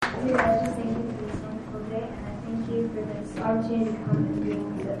opportunity to come and be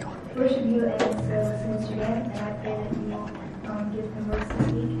able to worship you and to listen to Dan. And I pray that you give him words to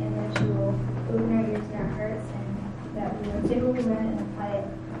speak and that you will open our ears and our hearts and that we will take what we learn and apply it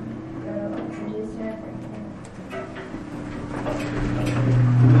in Jesus' name.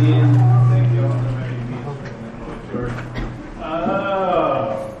 Thank you all.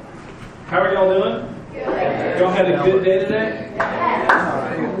 How are y'all doing? Good. Y'all had a good day today?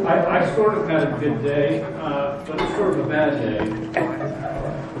 I sort of had a good day, but it's sort of a bad day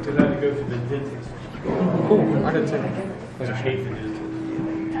because I had to go to the dentist. I did too. I hate the dentist.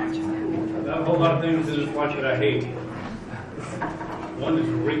 I have a whole lot of things in this life that I hate. One is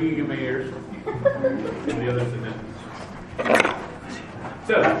ringing in my ears, and the other is the dentist.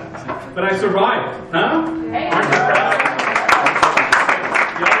 So, but I survived, huh? Aren't you proud?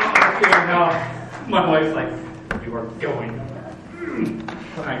 Y'all don't understand how my wife's like, you are going.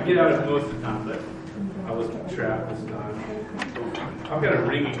 I get out of it most of the time, but I was trapped this time. I've got a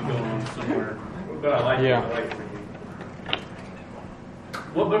ringing going on somewhere, but I like it. I like ringing.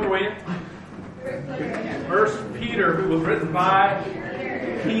 What book are we in? First Peter, who was written by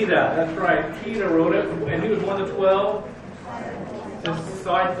Peter. That's right. Peter wrote it, and he was one of the 12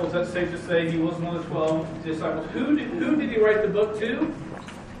 disciples. That's safe to say he was one of the 12 disciples. Who did he write the book to?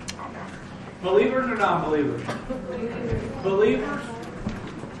 Believers or non-believers? Believers.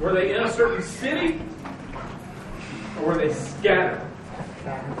 Were they in a certain city? Or were they scattered?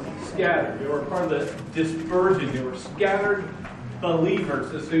 Scattered. They were part of the dispersion. They were scattered believers.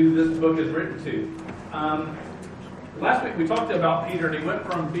 That's who this book is written to. Last week we talked about Peter, and he went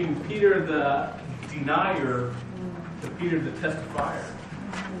from being Peter the denier to Peter the testifier.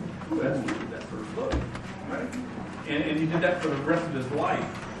 That's that first book, right? And he did that for the rest of his life.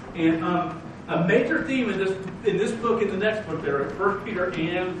 And a major theme in this book, in the next book, there are 1 Peter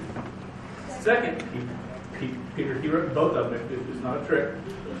and 2 Peter. He wrote both of them. It's not a trick.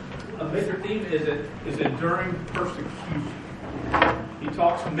 A major theme is enduring persecution. He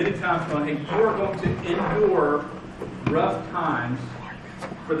talks many times about, hey, you are going to endure rough times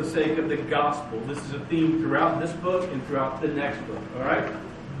for the sake of the gospel. This is a theme throughout this book and throughout the next book. All right, are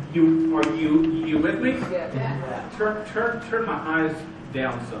you with me? Yeah. Turn my eyes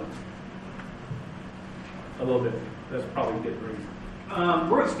down some, a little bit. That's probably a good reason. We're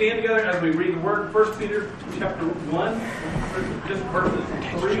going to stand together as we read the word. 1 Peter chapter 1, just verses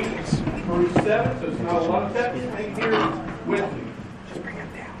 3 through 7. So it's not a lot of text. Hang here with me. Just bring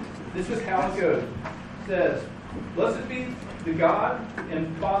it down. This is how it goes. It says, "Blessed be the God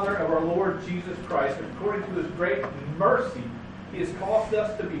and Father of our Lord Jesus Christ. According to His great mercy, He has caused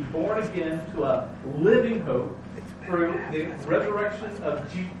us to be born again to a living hope through the resurrection of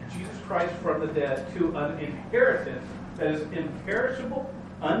Jesus Christ from the dead, to an inheritance that is imperishable,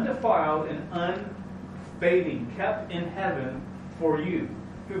 undefiled, and unfading, kept in heaven for you,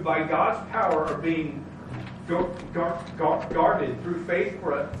 who by God's power are being guarded through faith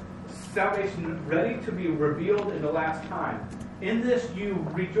for a salvation ready to be revealed in the last time. In this you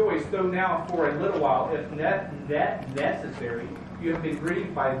rejoice, though now for a little while, if that necessary, you have been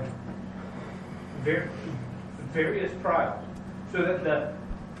grieved by various trials, so that the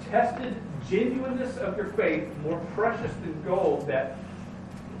tested genuineness of your faith, more precious than gold that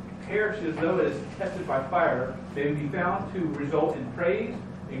perishes though it is tested by fire, may be found to result in praise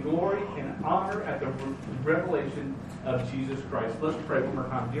and glory and honor at the revelation of Jesus Christ." Let's pray one more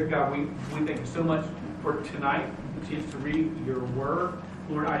time. Dear God, we thank you so much for tonight, the chance to read your word.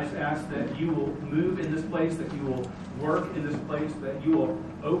 Lord, I just ask that you will move in this place, that you will work in this place, that you will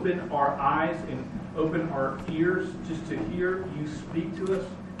open our eyes and open our ears just to hear you speak to us.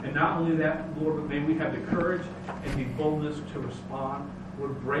 And not only that, Lord, but may we have the courage and the boldness to respond.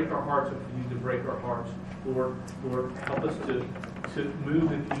 Lord, break our hearts if you need to break our hearts. Lord, help us to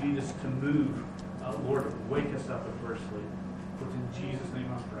move if you need us to move. Lord, wake us up if we're asleep. It's in Jesus'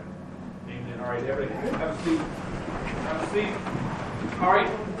 name I pray. Amen. All right, everybody, have a seat. Have a seat. All right,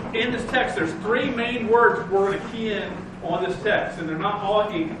 in this text, there's 3 main words we're going to key in on this text. And they're not all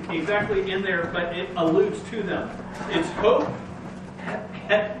exactly in there, but it alludes to them. It's hope,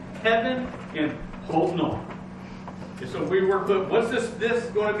 heaven, and holding on. And so we were, what's this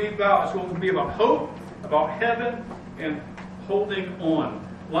going to be about? It's going to be about hope, about heaven, and holding on.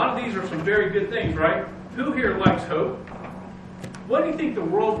 A lot of these are some very good things, right? Who here likes hope? What do you think the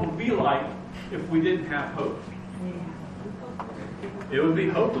world would be like if we didn't have hope? It would be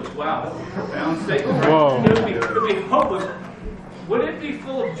hopeless. Wow, that's a profound statement, right? Whoa. It would be hopeless. Would it be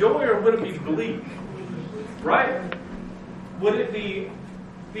full of joy or would it be bleak? Right? Would it be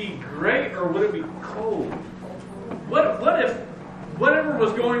great or would it be cold? What if whatever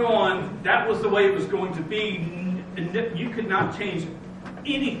was going on, that was the way it was going to be, you could not change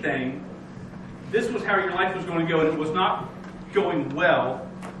anything, this was how your life was going to go, and it was not going well,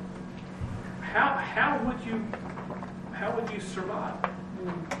 how would you survive?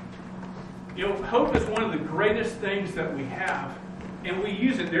 You know, hope is one of the greatest things that we have, and we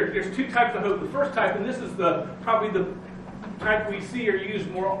use it. There's two types of hope. The first type, and this is probably the type we see or use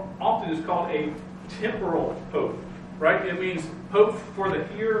more often, is called a temporal hope, right? It means hope for the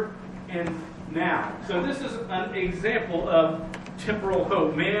here and now. So this is an example of temporal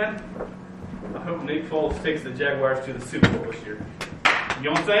hope. Man, I hope Nick Foles takes the Jaguars to the Super Bowl this year. You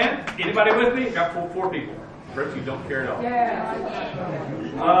know what I'm saying? Anybody with me? Got four people. The rest of you don't care at all.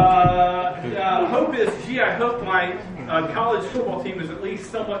 Hope is, I hope my college football team is at least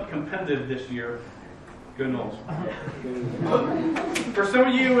somewhat competitive this year. Go Knowles. For some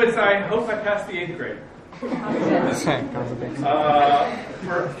of you, it's I hope I pass the 8th grade.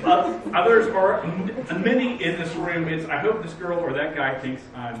 For others, or many in this room, it's I hope this girl or that guy thinks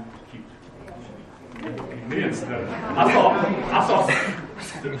I'm cute. Amen. I saw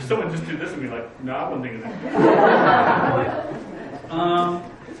someone just do this and be like, no, I wasn't thinking that.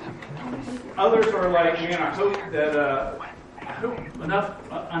 Others are like, man, I hope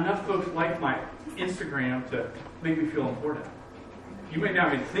enough folks like my Instagram to make me feel important. You may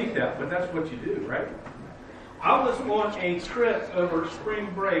not even think that, but that's what you do, right? I was on a trip over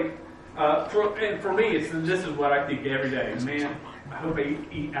spring break. For me, this is what I think every day. Man, I hope I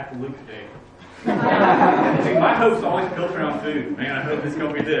eat at the Luke today. See, my hope's always built around food. Man, I hope it's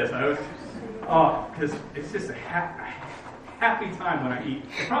going to be this. Because it's just a happy time when I eat.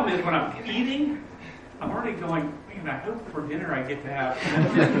 The problem is when I'm eating, I'm already going, man, I hope for dinner I get to have. And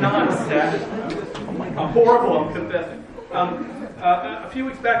I'm just not satisfied. I'm horrible, I'm confessing. A few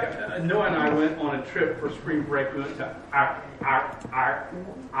weeks back, Noah and I went on a trip for spring break. We went to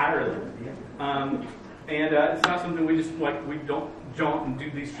Ireland. And it's not something we just we don't jaunt and do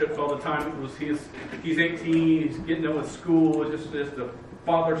these trips all the time. It was he's 18, he's getting done with school. It's just a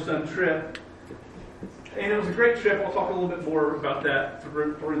father-son trip. And it was a great trip. I'll talk a little bit more about that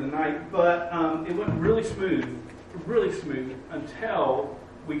through the night. But it went really smooth until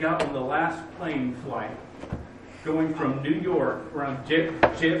we got on the last plane flight going from New York around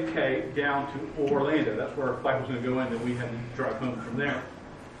JFK down to Orlando. That's where our flight was going to go in, and we had to drive home from there.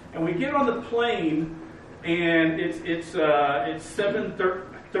 And we get on the plane, and it's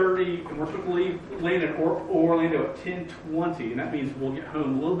 7:30, and we're supposed to land in Orlando at 10:20, and that means we'll get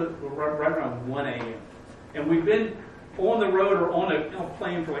home a little bit right around 1 a.m. And we've been on the road or on a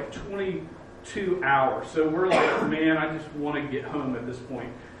plane for like 22 hours. So we're like, man, I just want to get home at this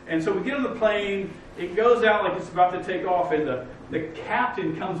point. And so we get on the plane, it goes out like it's about to take off, and the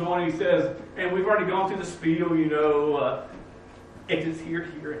captain comes on and he says, and we've already gone through the spiel, exits here,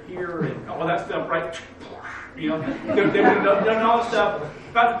 and all that stuff, right? They've done all the stuff,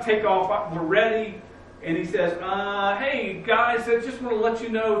 about to take off, we're ready. And he says, hey, guys, I just want to let you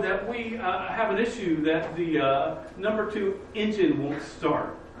know that we have an issue that the number 2 engine won't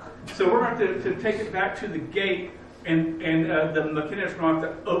start. So we're going to take it back to the gate, and the mechanic's going to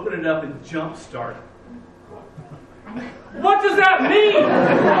have to open it up and jump start it. What does that mean?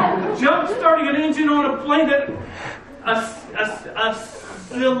 Jump starting an engine on a plane that a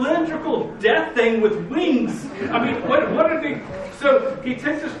cylindrical death thing with wings. I mean, what are they? So he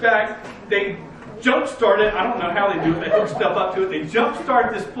takes us back. They jump start it. I don't know how they do it. They hook stuff up to it. They jump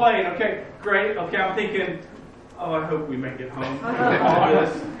start this plane. Okay, great. Okay, I'm thinking, oh, I hope we make it home. All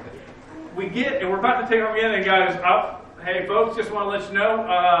this. We get, and we're about to take off again, and the guy goes, hey, folks, just want to let you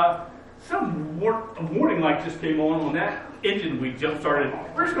know, some warning light just came on that engine we jump started.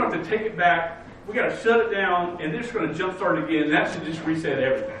 We're just going to have to take it back. We got to shut it down, and they're just going to jump start it again. That should just reset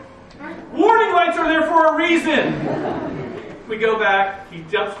everything. Warning lights are there for a reason. We go back. He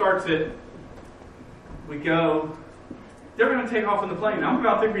jump starts it. We go. They're going to take off in the plane. I'm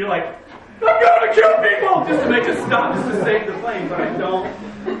about to be like, I'm going to kill people just to make us stop, just to save the plane, but I don't.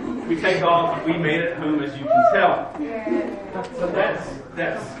 We take off. We made it home, as you can tell. So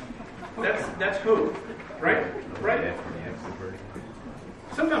that's hope, right? Right.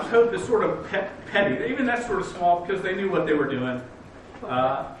 Sometimes hope is sort of petty. Even that's sort of small because they knew what they were doing.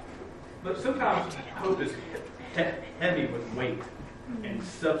 But sometimes hope is heavy with weight and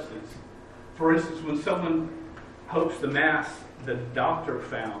substance. For instance, when someone hopes the mass the doctor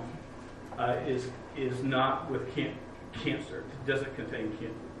found is not with cancer, it doesn't contain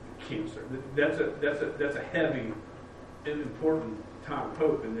cancer. That's a heavy and important time of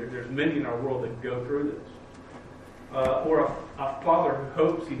hope, and there's many in our world that go through this. Or a father who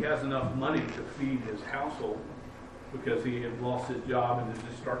hopes he has enough money to feed his household because he had lost his job and is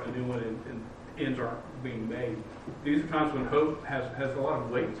just starting a new one, and ends aren't being made. These are times when hope has a lot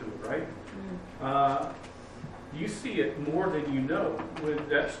of weight to it, right? You see it more than you know with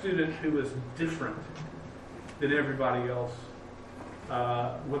that student who is different than everybody else,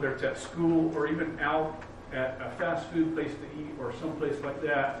 whether it's at school or even out at a fast food place to eat or someplace like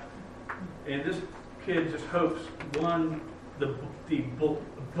that. And this kid just hopes, one, the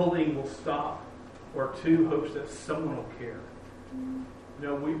bullying will stop, or two, hopes that someone will care. You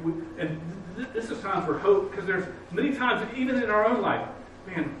know, this is times for hope, because there's many times, even in our own life,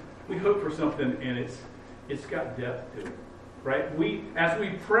 man, we hope for something and it's got depth to it, right? As we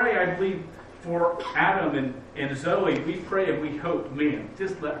pray, I believe, for Adam and Zoe, we pray and we hope, man,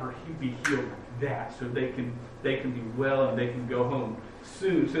 just let her be healed that, so they can be well and they can go home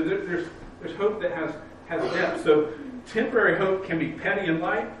soon. So there's hope that has depth. So temporary hope can be petty and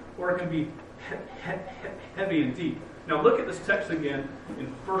light, or it can be heavy and deep. Now look at this text again in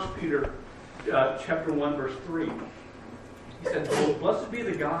 1 Peter chapter 1, verse 3. He said, "Oh, blessed be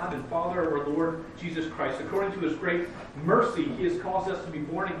the God and Father of our Lord Jesus Christ. According to his great mercy, he has caused us to be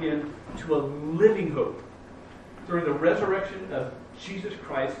born again to a living hope through the resurrection of Jesus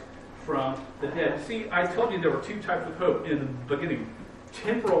Christ from the dead." See, I told you there were two types of hope in the beginning.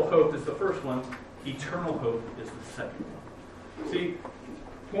 Temporal hope is the first one. Eternal hope is the second one. See,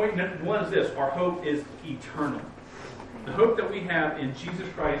 point one is this. Our hope is eternal. The hope that we have in Jesus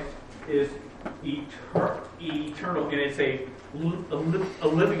Christ is eternal, and it's a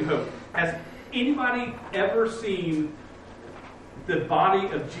living hope. Has anybody ever seen the body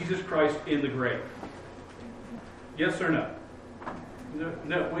of Jesus Christ in the grave? Yes or no?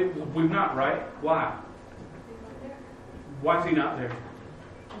 No, we've not, right? Why? Why is he not there?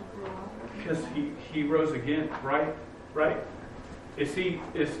 Because he rose again, right? Right? Is he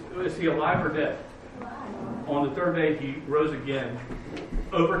alive or dead? On the third day he rose again,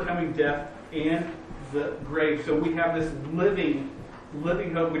 overcoming death and the grave. So we have this living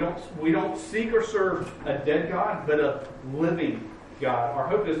hope. We don't seek or serve a dead God, but a living God. Our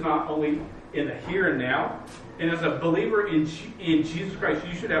hope is not only in the here and now. And as a believer in Jesus Christ,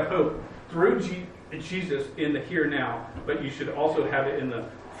 you should have hope through Jesus in the here and now, but you should also have it in the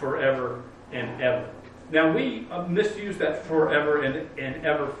forever and ever. Now, we misuse that forever and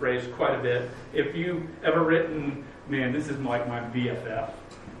ever phrase quite a bit. If you've ever written, man, this is like my BFF.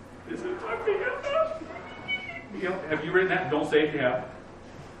 This is my BFF. You know, have you written that? Don't say if you have.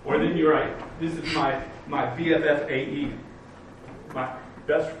 Or then you write, this is my BFF AE. My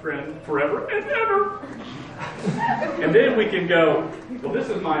best friend forever and ever. And then we can go, well, this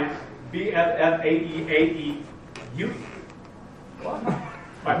is my BFF AE you.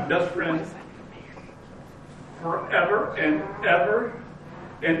 My best friend forever and ever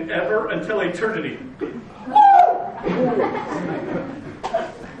until eternity.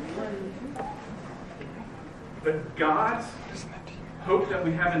 But God's hope that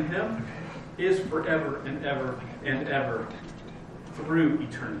we have in Him is forever and ever through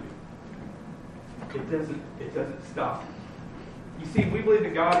eternity. It doesn't stop. You see, we believe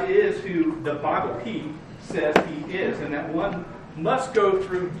that God is who the Bible says He is, and that one must go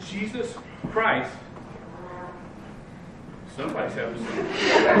through Jesus Christ. Somebody's having some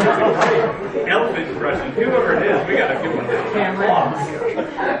elephant impression. Whoever it is, we got to give one applause.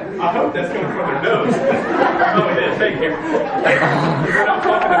 I hope that's coming from their nose. Oh, it is. Thank you. We're not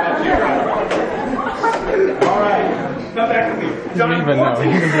talking about you. All right. Come back to me. John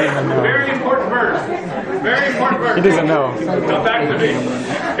 14. Very important verse. Very important verse. He doesn't know. Come back to me.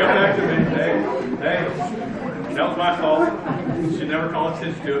 Come back to me. Hey. That was my fault. Should never call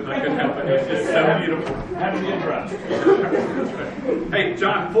attention to it, but I couldn't help it. It's just so beautiful. Have to get dressed. Hey,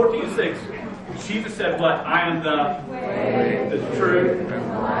 John 14:6. Jesus said what? I am the way, the truth, and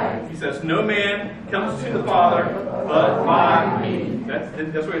the life. He says, no man comes to the Father but by me.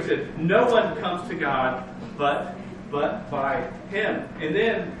 That's what he said. No one comes to God but by Him. And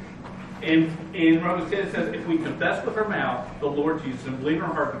then in Romans 10 it says, if we confess with our mouth the Lord Jesus and believe in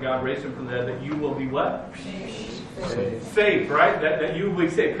our heart that God raised Him from the dead, that you will be what? Saved, right? That you will be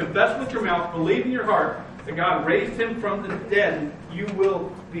saved. Confess with your mouth, believe in your heart that God raised Him from the dead, and you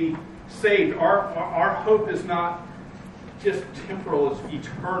will be saved. Our hope is not just temporal, it's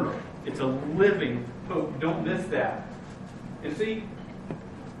eternal. It's a living hope. Don't miss that. And see,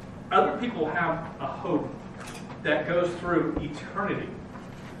 other people have a hope that goes through eternity.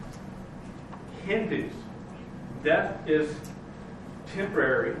 Hindus, death is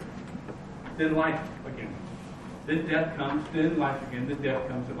temporary, then life again. Then death comes, then life again, then death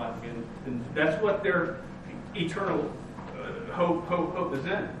comes, and life again. And that's what their eternal hope is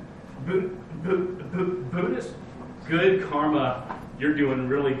in. Buddhists, Good karma, you're doing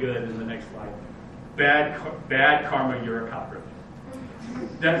really good in the next life. Bad karma, you're a cockroach.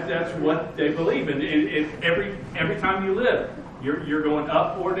 That's what they believe in. Every time you live, you're going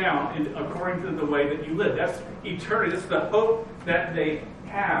up or down according to the way that you live. That's eternity. That's the hope that they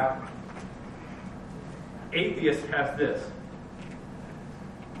have. Atheists have this.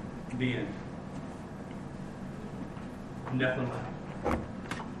 The end. Nothing left.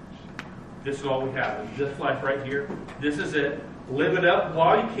 This is all we have. This life right here. This is it. Live it up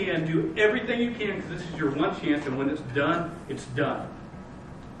while you can. Do everything you can because this is your one chance. And when it's done, it's done.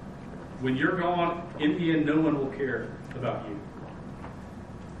 When you're gone, in the end, no one will care about you.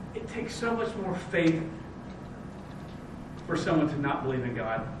 It takes so much more faith for someone to not believe in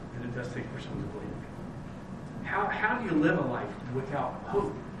God than it does take for someone to believe in God. How do you live a life without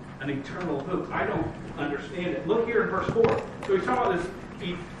hope? An eternal hope. I don't understand it. Look here in verse 4. So we talk about this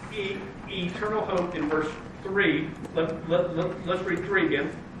eternal hope in verse 3. Let's read 3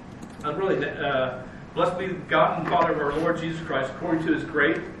 again. Blessed be the God and Father of our Lord Jesus Christ, according to his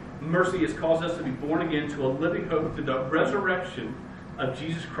great mercy has caused us to be born again to a living hope through the resurrection of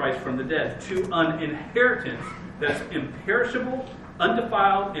Jesus Christ from the dead, to an inheritance that's imperishable,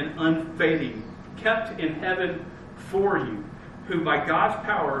 undefiled, and unfading, kept in heaven for you, who by God's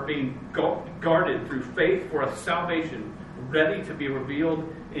power are being guarded through faith for a salvation ready to be revealed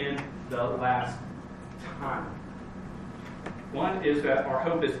in the last time. One is that our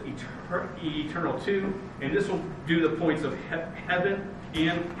hope is eternal too, and this will do the points of heaven,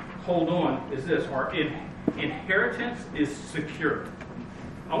 and hold on, is this, our inheritance is secure.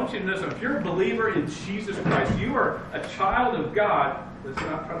 I want you to know something. If you're a believer in Jesus Christ, you are a child of God. Let's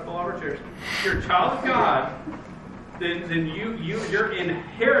not try to fall over chairs. If you're a child of God, then your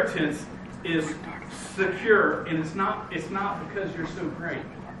inheritance is secure, and it's not because you're so great,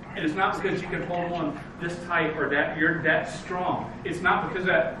 and it's not because you can hold on this tight or that you're that strong. It's not because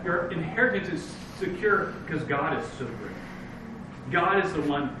that your inheritance is secure because God is so great. God is the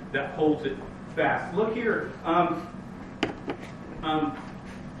one that holds it fast. Look here,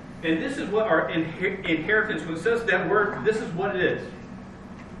 and this is what our inheritance. When it says that word, this is what it is.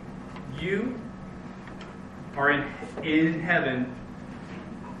 You are in heaven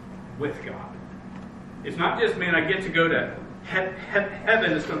with God. It's not just, man, I get to go to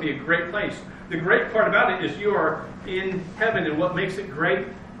heaven. It's going to be a great place. The great part about it is you are in heaven, and what makes it great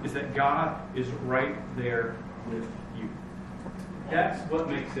is that God is right there with you. That's what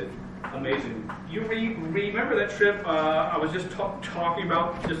makes it amazing. You remember that trip I was just talking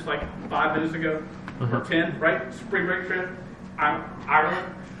about just like 5 minutes ago, or 10, right? Spring break trip,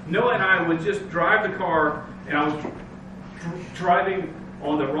 Ireland. Noah and I would just drive the car, and I was driving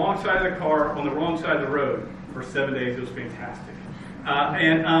on the wrong side of the car, on the wrong side of the road for 7 days. It was fantastic.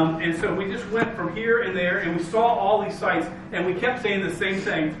 And so we just went from here and there, and we saw all these sights, and we kept saying the same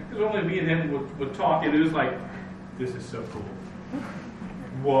thing. It was only me and him would talk, and it was like, this is so cool.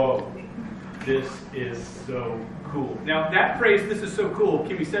 Whoa, this is so cool. Now, that phrase, this is so cool,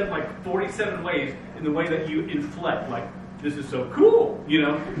 can be said like 47 ways in the way that you inflect, like, this is so cool, you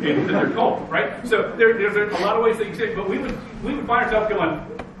know, because they're called, right? So there's a lot of ways that you say it, but we would find ourselves going,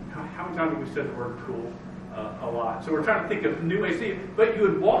 how many times have we said the word cool? A lot. So we're trying to think of new ways to see it. But you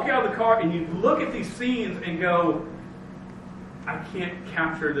would walk out of the car and you'd look at these scenes and go, I can't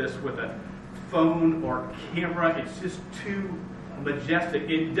capture this with a phone or camera. It's just too majestic.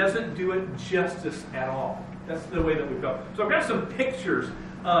 It doesn't do it justice at all. That's the way that we felt. So I've got some pictures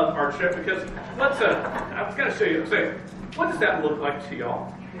of our trip because I was going to show you. So what does that look like to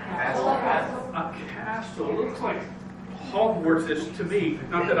y'all? A castle. It looks like Hogwarts-ish to me.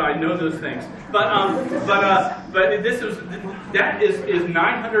 Not that I know those things, but that is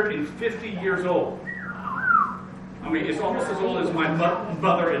 950 years old. I mean, it's almost as old as my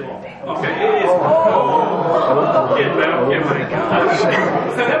mother-in-law. Okay, it is.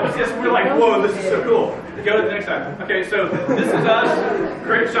 So that was just, we're like, whoa, this is so cool. Go to the next time. Okay, so this is us.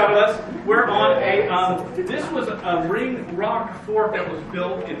 Great shot of us. We're on this was a ring rock fort that was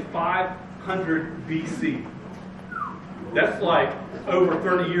built in 500 BC. That's like over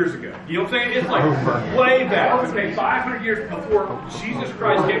 30 years ago. You know what I'm saying? It's like way back. Okay, 500 years before Jesus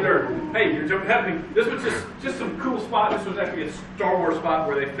Christ came there. Hey, you're having me. This was just some cool spot. This was actually a Star Wars spot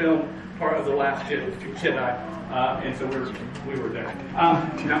where they filmed part of The Last Jedi. And so we were there.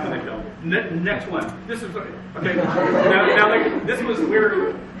 Not when they filmed. Next one. This is okay. Now this was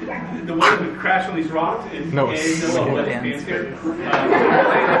where the way we crashed on these rocks and let us stand here.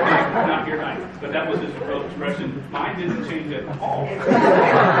 Not here tonight, but that was his real expression. Mine didn't change at all.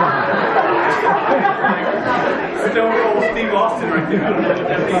 Stone Cold Steve Austin right there. I don't know what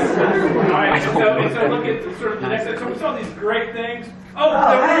that means. All right, so look at sort of the next. So we saw these great things. Oh, the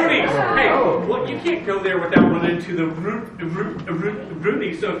Roonies. Hey, well, you can't go there without running into the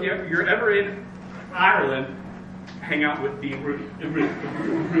Roonies. So if you're ever in Ireland, hang out with the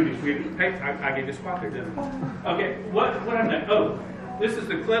Roonies. Hey, I gave you a spot there, didn't I? Okay, what happened next? Oh, this is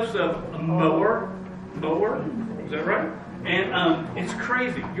the cliffs of Moher. Is that right? And it's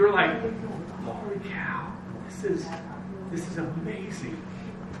crazy. You're like, holy cow, this is amazing.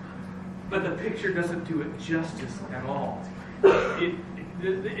 But the picture doesn't do it justice at all.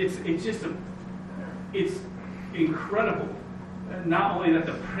 It's just it's incredible. Not only that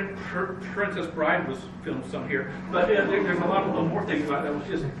the Princess Bride was filmed some here, but there's a lot more things about that was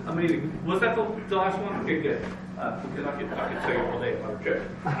just amazing. Was that the last one? Okay, good. Because I could tell you all day about it. Good.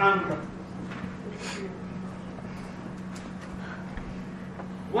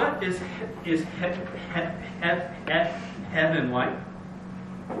 What is heaven like?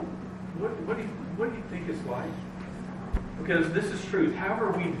 What do you think it's like? Because this is truth.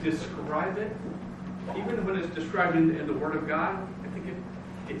 However we describe it, even when it's described in the Word of God, I think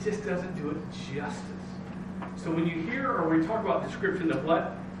it just doesn't do it justice. So when you hear or we talk about description of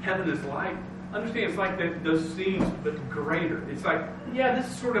what heaven is like, understand it's like those scenes, but greater. It's like, yeah, this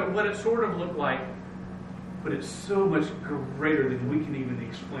is sort of what it sort of looked like, but it's so much greater than we can even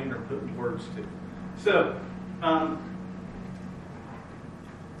explain or put words to. So, I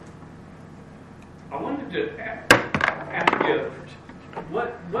wanted to ask you,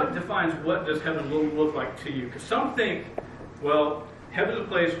 what defines what does heaven look like to you? Because some think, well, heaven's a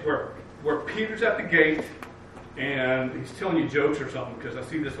place where Peter's at the gate and he's telling you jokes or something, because I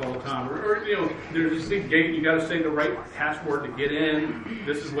see this all the time. Or there's this big gate, you got to say the right password to get in.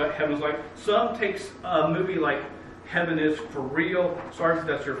 This is what heaven's like. Some takes a movie like Heaven Is For Real. Sorry if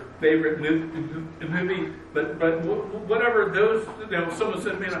that's your favorite movie, but whatever those, someone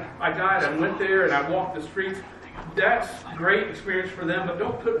said, man, I died, I went there and I walked the streets. That's a great experience for them, but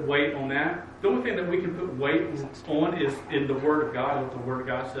don't put weight on that. The only thing that we can put weight on is in the Word of God, what the Word of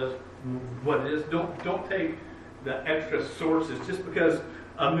God says, what it is. Don't take the extra sources just because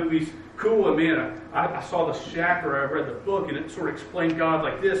a movie's cool. And man, I saw The Shack, or I read the book, and it sort of explained God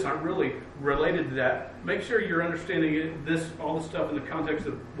like this. I really related to that. Make sure you're understanding all the stuff in the context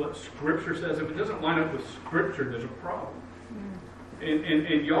of what Scripture says. If it doesn't line up with Scripture, there's a problem.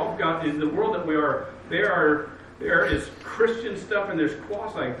 And y'all got, in the world that we are, there is Christian stuff and there's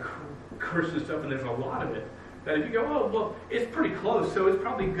quasi-Christian stuff, and there's a lot of it. That if you go, oh, well, it's pretty close, so it's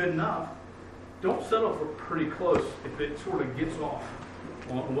probably good enough. Don't settle for pretty close if it sort of gets off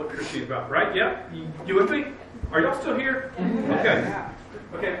on what Christianity is about, right? Yeah? You with me? Are y'all still here?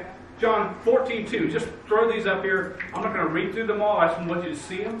 Okay. John 14:2. Just throw these up here. I'm not going to read through them all. I just want you to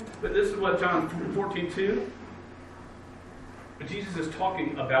see them. But this is what John 14:2. Jesus is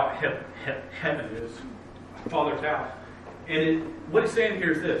talking about heaven. Heaven is Father's house. And what he's saying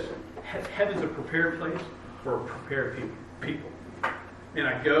here is this. Heaven's a prepared place for prepared people. And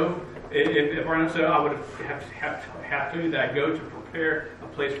I go, if I don't say, I would have to, that I go to prepare a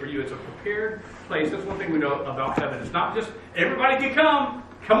place for you. It's a prepared place. That's one thing we know about heaven. It's not just everybody can come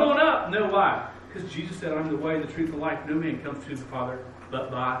on up. No, why? Because Jesus said, I'm the way, the truth, and the life. No man comes to the Father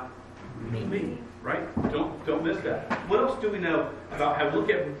but by me. Right? Don't miss that. What else do we know about heaven? Look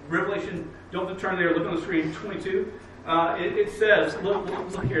at Revelation. Don't turn there. Look on the screen. 22. It says, look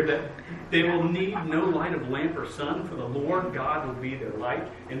here, that they will need no light of lamp or sun, for the Lord God will be their light,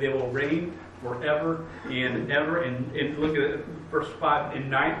 and they will reign forever and ever. And look at it, verse 5. And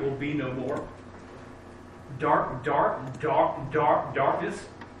night will be no more. Darkness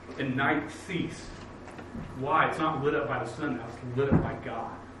and night cease. Why? It's not lit up by the sun now. It's lit up by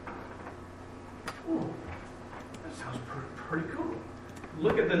God. Ooh, that sounds pretty cool.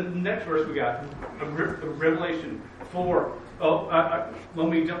 Look at the next verse we got, Revelation 4. Let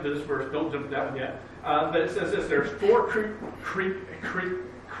me jump to this verse. Don't jump to that one yet. But it says this: there's 4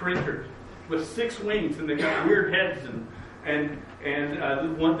 creatures with 6 wings, and they've got weird heads, and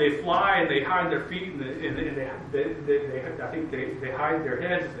one, they fly and they hide their feet, and they I think they hide their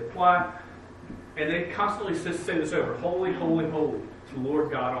heads as they fly, and they constantly say this over: Holy, holy, holy is the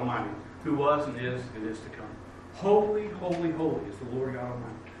Lord God Almighty, who was and is to come. Holy, holy, holy is the Lord God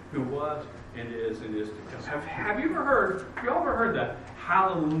Almighty, who was and is to come. Have you ever heard that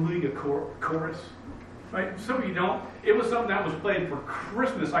Hallelujah chorus? Right? Some of you don't. It was something that was played for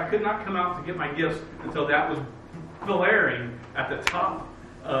Christmas. I could not come out to get my gifts until that was blaring at the top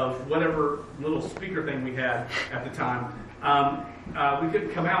of whatever little speaker thing we had at the time. We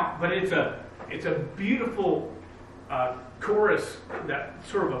couldn't come out, but it's it's a beautiful chorus, that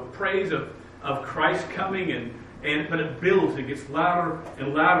sort of a praise of Christ coming, but it builds. It gets louder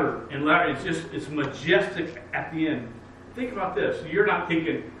and louder and louder. It's majestic at the end. Think about this. You're not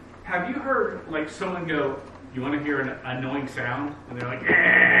thinking, have you heard like someone go, you want to hear an annoying sound? And they're like,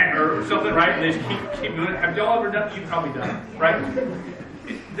 or something, right? And they just keep doing it. Have y'all ever done it? You've probably done it, right?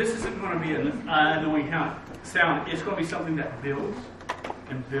 This isn't going to be an annoying sound. It's going to be something that builds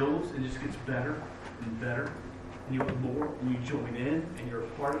and builds and just gets better and better. And you want more, and you join in, and you're a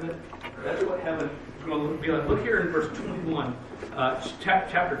part of it. That's what heaven is going to be like. Look here in verse 21,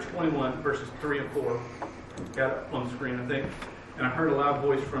 chapter 21, verses 3 and 4. Got it on the screen, I think. And I heard a loud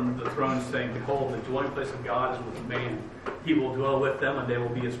voice from the throne saying, Behold, the dwelling place of God is with man. He will dwell with them, and they will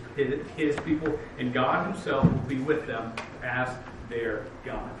be his people, and God himself will be with them as their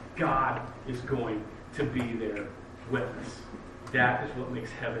God. God is going to be there with us. That is what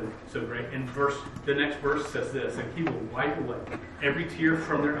makes heaven so great. And the next verse says this, and he will wipe away every tear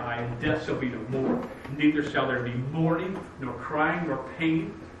from their eye, and death shall be no more. Neither shall there be mourning, nor crying, nor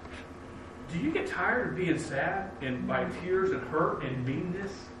pain. Do you get tired of being sad and by tears and hurt and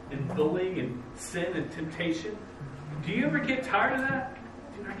meanness and bullying and sin and temptation? Do you ever get tired of that?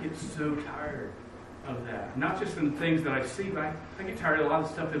 Dude, I get so tired of that. Not just in the things that I see, but I get tired of a lot of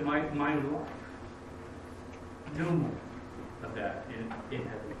stuff in my own life. No more of that in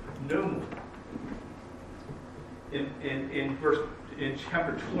heaven. No more. In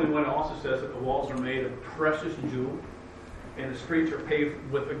chapter 21, it also says that the walls are made of precious jewel, and the streets are paved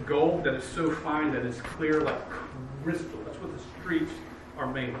with a gold that is so fine that it's clear like crystal. That's what the streets are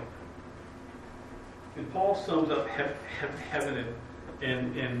made of. And Paul sums up heaven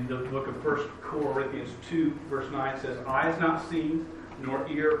in the book of 1 Corinthians 2, verse 9 says, Eye has not seen, nor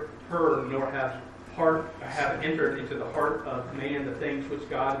ear heard, nor have entered into the heart of man the things which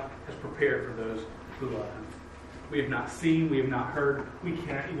God has prepared for those who love him. We have not seen, we have not heard, we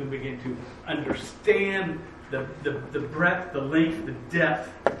cannot even begin to understand the breadth, the length, the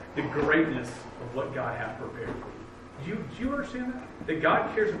depth, the greatness of what God has prepared for you. Do you understand that? That God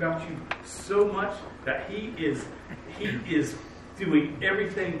cares about you so much that He is doing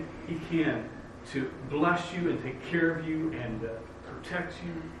everything He can to bless you and take care of you and protect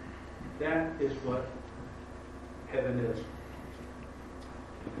you. That is what heaven is.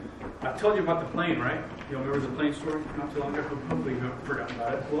 I told you about the plane, right? You remember the plane story not too long ago? Hopefully you haven't forgotten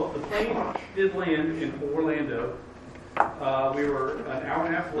about it. Well, the plane did land in Orlando. We were an hour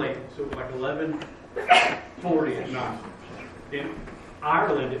and a half late, so it was like 11:40 at night. In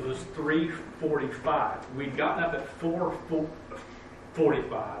Ireland, it was 3:45. We'd gotten up at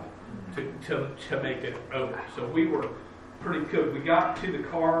 4:45 to make it over. So we were pretty good. We got to the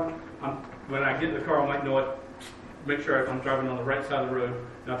car. When I get in the car, I'm like, no, what? Make sure I'm driving on the right side of the road,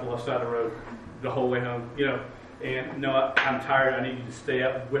 not the left side of the road, the whole way home, And no, I'm tired. I need you to stay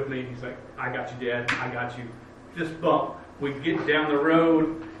up with me. He's like, I got you, Dad. I got you. This bump. We get down the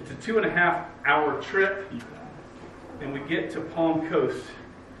road. It's a 2.5-hour trip, and we get to Palm Coast,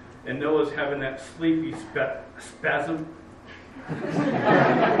 and Noah's having that sleepy spasm, and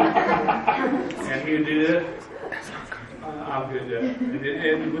he would do this. I'm good, Dad.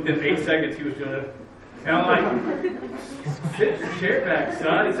 And within 8 seconds, he was doing it. And I'm like, sit your chair back,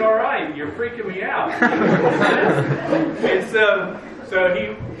 son. It's all right. You're freaking me out. And so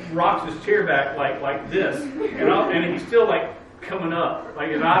he rocks his chair back like this, and he's still like coming up. Like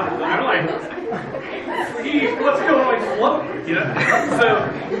his eyes. I'm like, geez, what's going on? Slow, So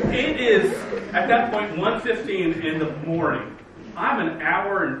it is at that point 1:15 in the morning. I'm an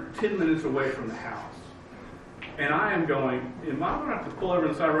hour and 10 minutes away from the house. And I am going, am I going to have to pull over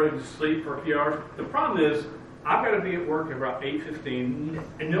on the side of the road and sleep for a few hours? The problem is, I've got to be at work at about 8:15,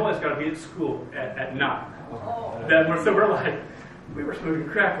 and Noah's got to be at school at 9. So we're like, we were smoking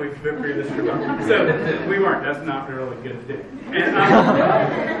crack when we figured this trip out. So we weren't. That's not really good to do.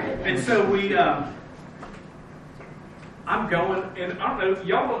 And so I'm going, and I don't know,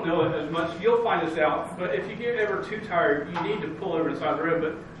 y'all don't know it as much. You'll find this out. But if you get ever too tired, you need to pull over to the side of the road.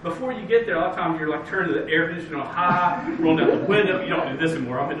 But before you get there, a lot of times you're like turning the air conditioner on high, rolling down the window. You don't do this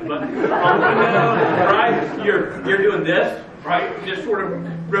anymore. I'm hitting the button on the window, right? You're doing this, right? Just sort of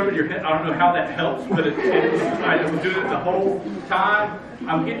rubbing your head. I don't know how that helps, but I was doing it the whole time.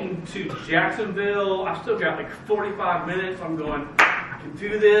 I'm getting to Jacksonville. I've still got like 45 minutes. I'm going, I can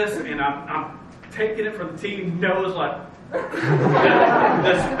do this, and I'm taking it for the team. Noah's like, the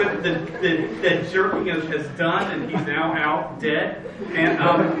jerking has done, and he's now out dead. And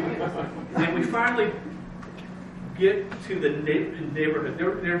we finally get to the neighborhood.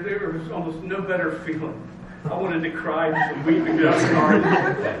 There was almost no better feeling I wanted to cry, just weep and get out of the car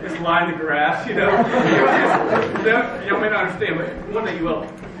and just lie in the grass, you know. Y'all may not understand, but one day you will.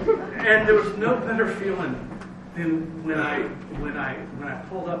 And there was no better feeling than when I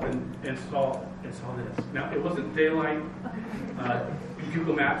pulled up and saw this. Now, it wasn't daylight.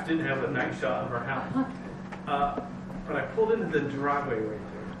 Google Maps didn't have a night shot of our house. But I pulled into the driveway right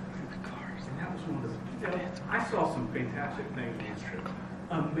there. And that was one of the... I saw some fantastic things on this trip.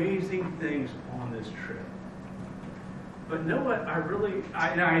 Amazing things on this trip. But know what?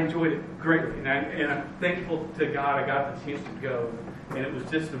 I enjoyed it greatly. And I'm thankful to God I got the chance to go. And it was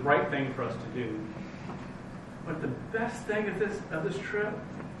just the right thing for us to do. But the best thing of this trip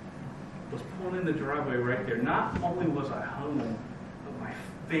was pulling in the driveway right there. Not only was I home, but my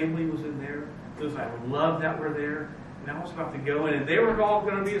family was in there. Those I loved that were there. And I was about to go in, and they were all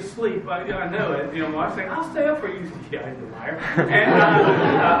going to be asleep. I know it. You know, I was saying, "I'll stay up for you." Yeah, you're a liar. And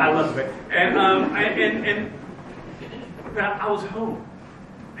I love it. And but I was home.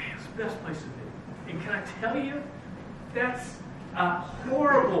 Man, it's the best place to be. And can I tell you, that's a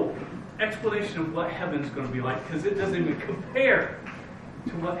horrible explanation of what heaven's going to be like, because it doesn't even compare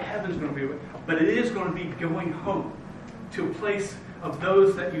to what heaven's going to be like. But it is going to be going home to a place of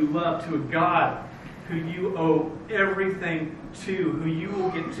those that you love, to a God who you owe everything to, who you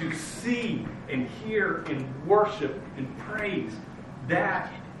will get to see and hear and worship and praise.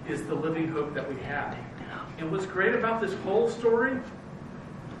 That is the living hope that we have. And what's great about this whole story,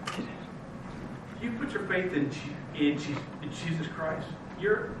 you put your faith in Jesus Christ.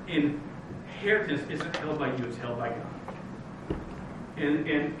 Your inheritance isn't held by you, it's held by God. And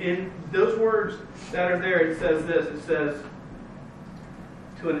in those words that are there, it says this, it says,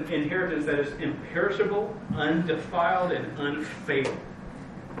 to an inheritance that is imperishable, undefiled, and unfading.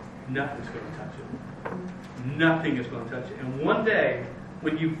 Nothing's going to touch it. Nothing is going to touch it. And one day,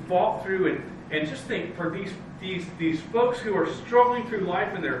 when you walk through and just think, for these folks who are struggling through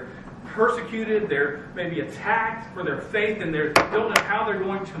life and they're persecuted, they're maybe attacked for their faith, and they don't know how they're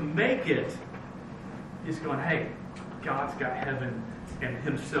going to make it, is going, hey, God's got heaven and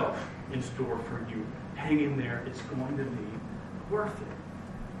Himself in store for you. Hang in there. It's going to be worth it.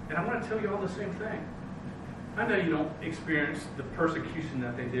 And I want to tell you all the same thing. I know you don't experience the persecution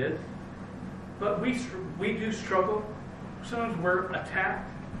that they did, but we do struggle. Sometimes we're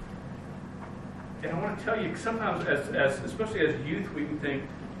attacked. And I want to tell you, sometimes, especially as youth, we can think,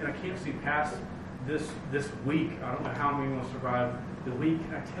 and I can't see past this week. I don't know how I'm going to survive the week.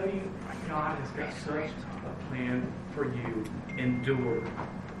 And I tell you, God has got such a plan for you. Endure.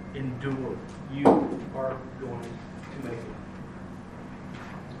 Endure. You are going to make it.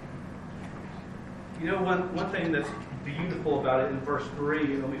 You know, one thing that's beautiful about it in verse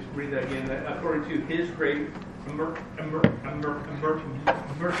 3, let me read that again, that according to His great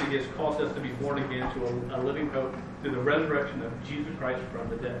mercy, He has caused us to be born again to a living hope through the resurrection of Jesus Christ from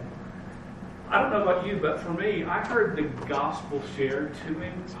the dead. I don't know about you, but for me, I heard the gospel shared to me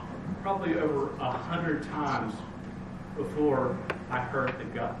probably over 100 times before I heard the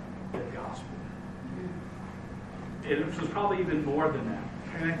gospel. It was probably even more than that.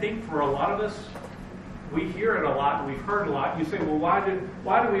 And I think for a lot of us, we hear it a lot, we've heard a lot. You say, well, why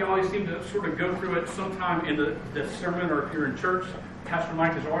do we always seem to sort of go through it sometime in the sermon, or if you're in church, Pastor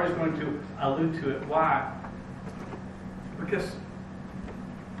Mike is always going to allude to it. Why? Because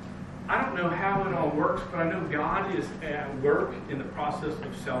I don't know how it all works, but I know God is at work in the process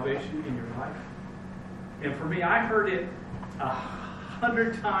of salvation in your life. And for me, I heard it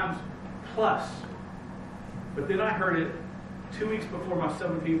 100 times plus. But then I heard it 2 weeks before my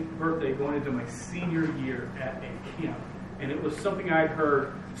 17th birthday, going into my senior year at a camp. And it was something I'd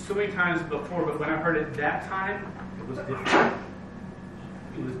heard so many times before, but when I heard it that time, it was different.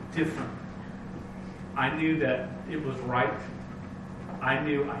 It was different. I knew that it was right. I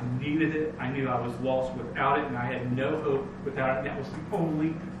knew I needed it. I knew I was lost without it, and I had no hope without it. And that was the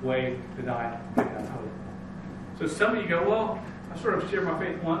only way that I could have hope. So some of you go, well, I sort of shared my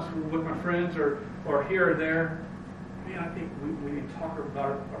faith once with my friends or here or there. Man, I think we need to talk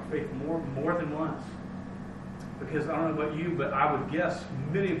about our faith more than once. Because I don't know about you, but I would guess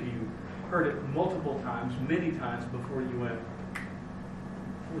many of you heard it multiple times, many times before you went,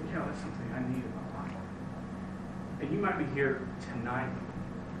 holy cow, that's something I need in my life. And you might be here tonight.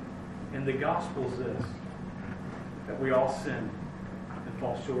 And the gospel is this, that we all sin and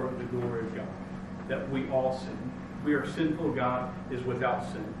fall short of the glory of God. That we all sin. We are sinful. God is without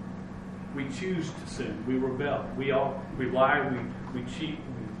sin. We choose to sin. We rebel. We lie. We cheat.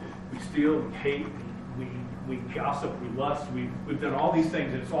 We steal. We hate. We gossip. We lust. We've done all these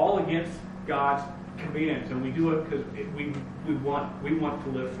things. And it's all against God's commands. And we do it because we want to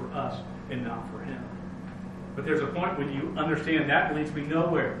live for us and not for Him. But there's a point when you understand that leads me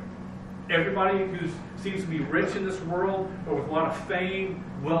nowhere. Everybody who seems to be rich in this world or with a lot of fame,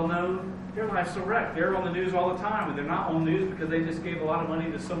 well-known, their life's a wreck. They're on the news all the time, and they're not on the news because they just gave a lot of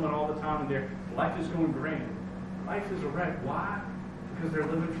money to someone all the time, and their life is going great. Life is a wreck. Why? Because they're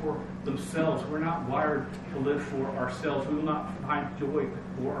living for themselves. We're not wired to live for ourselves. We will not find joy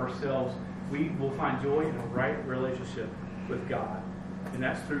for ourselves. We will find joy in a right relationship with God, and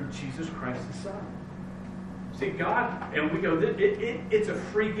that's through Jesus Christ the Son. See, God, and we go, it's a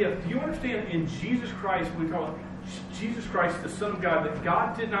free gift. Do you understand in Jesus Christ, we call it Jesus Christ, the Son of God, that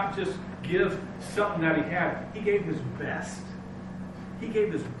God did not just give something that He had. He gave His best. He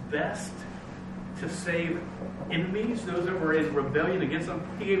gave His best to save enemies, those that were in rebellion against Him.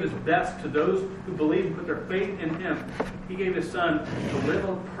 He gave His best to those who believe and put their faith in Him. He gave His Son to live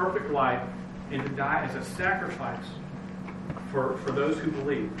a perfect life and to die as a sacrifice for those who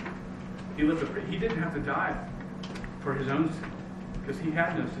believe. He didn't have to die for His own sin because He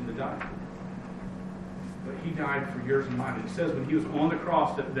had no sin to die. But He died for yours and mine. It says when He was on the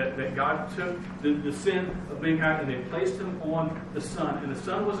cross that God took the sin of mankind and they placed Him on the Son. And the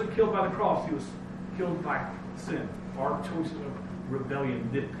Son wasn't killed by the cross. He was killed by sin. Our choice of rebellion.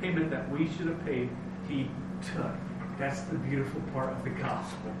 The payment that we should have paid, He took. That's the beautiful part of the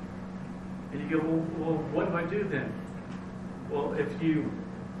gospel. And you go, well, what do I do then? Well, if you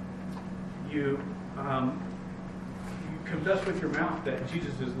confess with your mouth that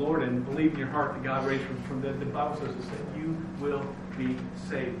Jesus is Lord and believe in your heart that God raised from the Bible says that you will be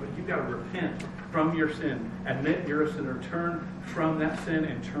saved. But you've got to repent from your sin, admit you're a sinner, turn from that sin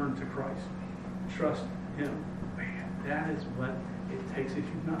and turn to Christ. Trust Him. Man, that is what it takes. If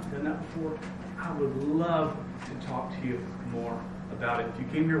you've not done that before, I would love to talk to you more about it. If you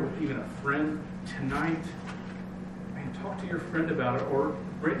came here with even a friend tonight, man, talk to your friend about it, or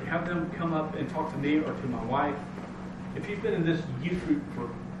have them come up and talk to me or to my wife. If you've been in this youth group for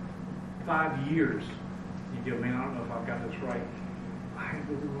 5 years, you go, man, I don't know if I've got this right. I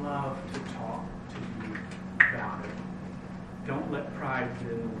would love to talk to you about it. Don't let pride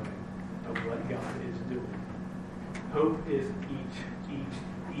get in the way of what God is doing. Hope is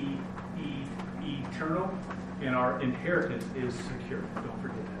eternal, and our inheritance is secure. Don't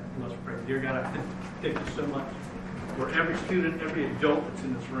forget that. Let's pray. Dear God, I thank you so much for every student, every adult that's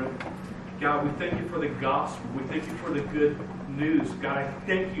in this room. God, we thank you for the gospel. We thank you for the good news. God, I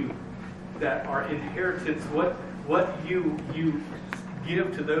thank you that our inheritance, what you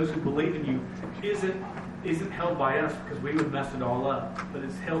give to those who believe in you, isn't held by us because we would mess it all up, but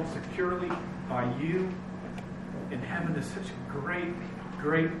it's held securely by you. And heaven is such a great,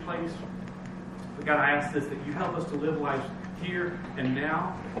 great place. But God, I ask this, that you help us to live lives here and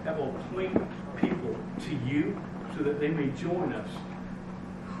now that will point people to you so that they may join us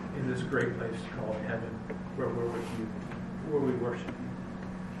in this great place called heaven, where we're with you, where we worship you.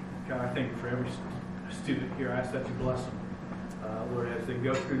 God, I thank you for every student here. I ask that you bless them, Lord, as they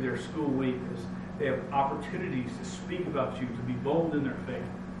go through their school week, as they have opportunities to speak about you, to be bold in their faith,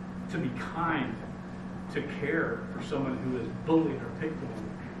 to be kind, to care for someone who is bullied or picked on.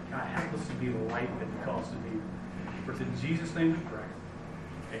 God, help us to be the light that you call us to be. For it's in Jesus' name we pray.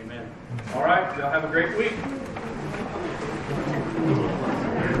 Amen. All right, y'all have a great week.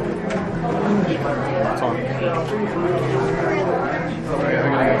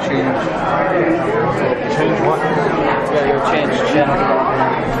 Change what? Yeah, you'll change channel.